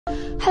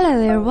Hello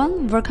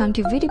everyone, welcome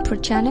to Video Pro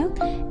channel.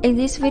 In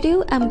this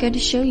video, I'm going to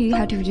show you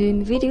how to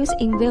zoom videos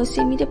in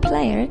VLC Media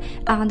Player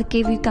and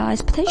give you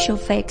guys potential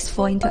fix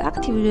for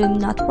interactive room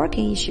not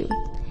working issue.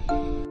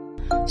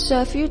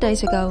 So a few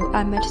days ago,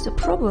 I met the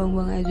problem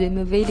when I zoom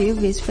a video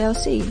with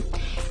VLC.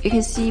 You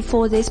can see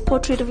for this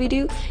portrait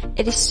video,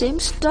 it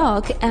seems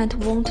dark and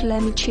won't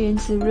let me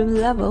change the room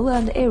level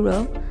and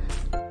arrow.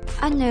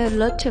 I know a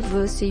lot of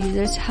VLC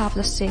users have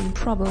the same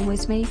problem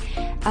with me,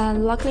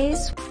 and luckily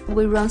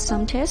we run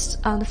some tests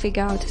and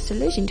figure out a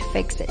solution to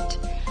fix it.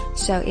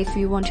 So if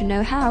you want to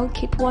know how,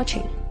 keep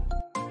watching.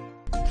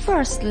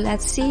 First,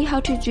 let's see how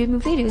to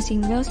zoom videos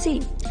in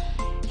VLC.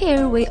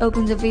 Here we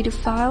open the video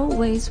file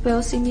with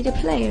VLC Media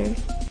Player.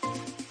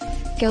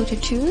 Go to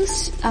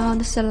Tools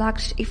and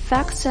select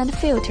Effects and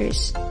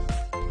Filters.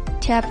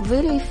 Tap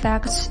Video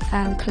Effects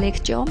and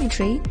click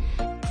Geometry.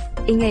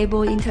 Enable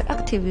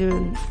Interactive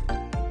Room.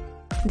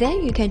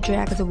 Then you can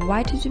drag the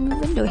white zoom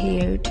window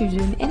here to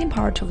zoom any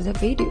part of the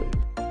video.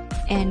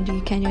 And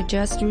you can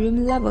adjust the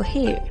room level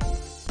here.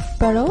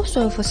 But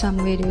also for some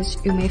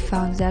videos, you may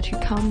find that you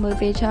can't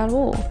move it at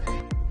all,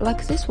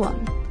 like this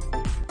one.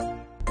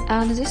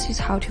 And this is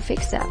how to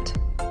fix that.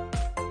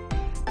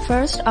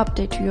 First,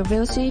 update your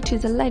VLC to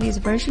the latest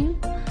version.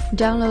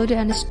 Download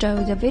and install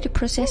the video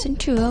processing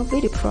tool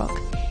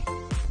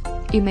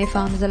VideoProg. You may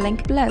find the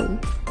link below.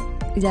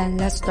 Then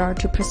let's start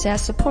to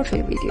process the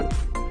portrait video.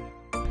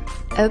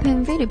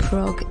 Open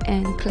VideoProg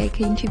and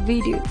click into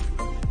Video.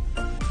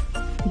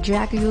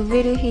 Drag your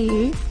video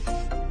here.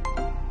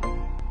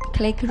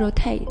 Click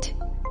Rotate.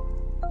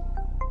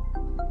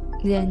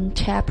 Then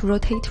tap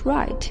Rotate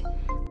Right.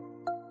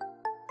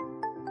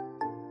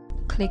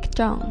 Click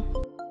Done.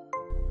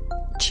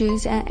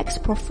 Choose an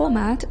export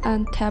format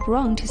and tap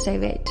Run to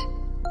save it.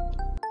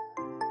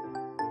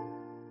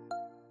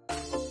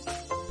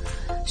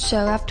 So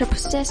after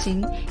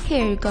processing,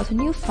 here you got a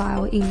new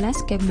file in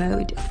landscape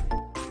mode.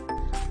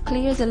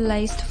 Clear the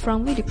list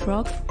from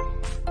VideoProg.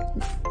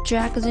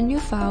 Drag the new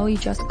file you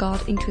just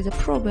got into the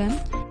program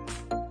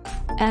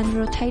and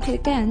rotate it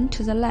again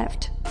to the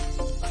left.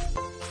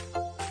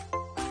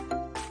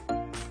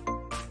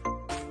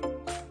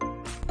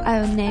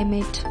 I'll name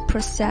it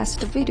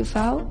Processed Video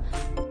File.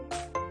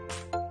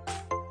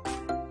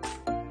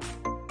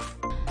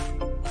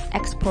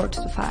 Export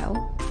the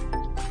file.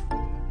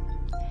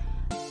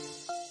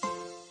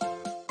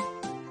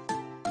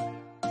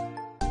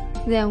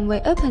 Then we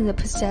open the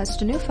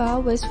processed new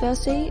file with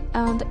VLC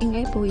and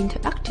enable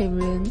interactive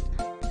room.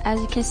 As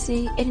you can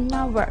see, it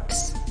now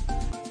works.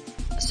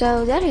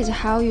 So that is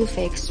how you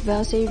fix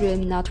VLC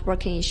room not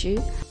working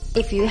issue.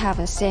 If you have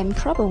the same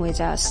problem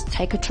with us,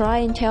 take a try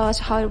and tell us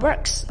how it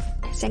works.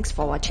 Thanks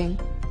for watching.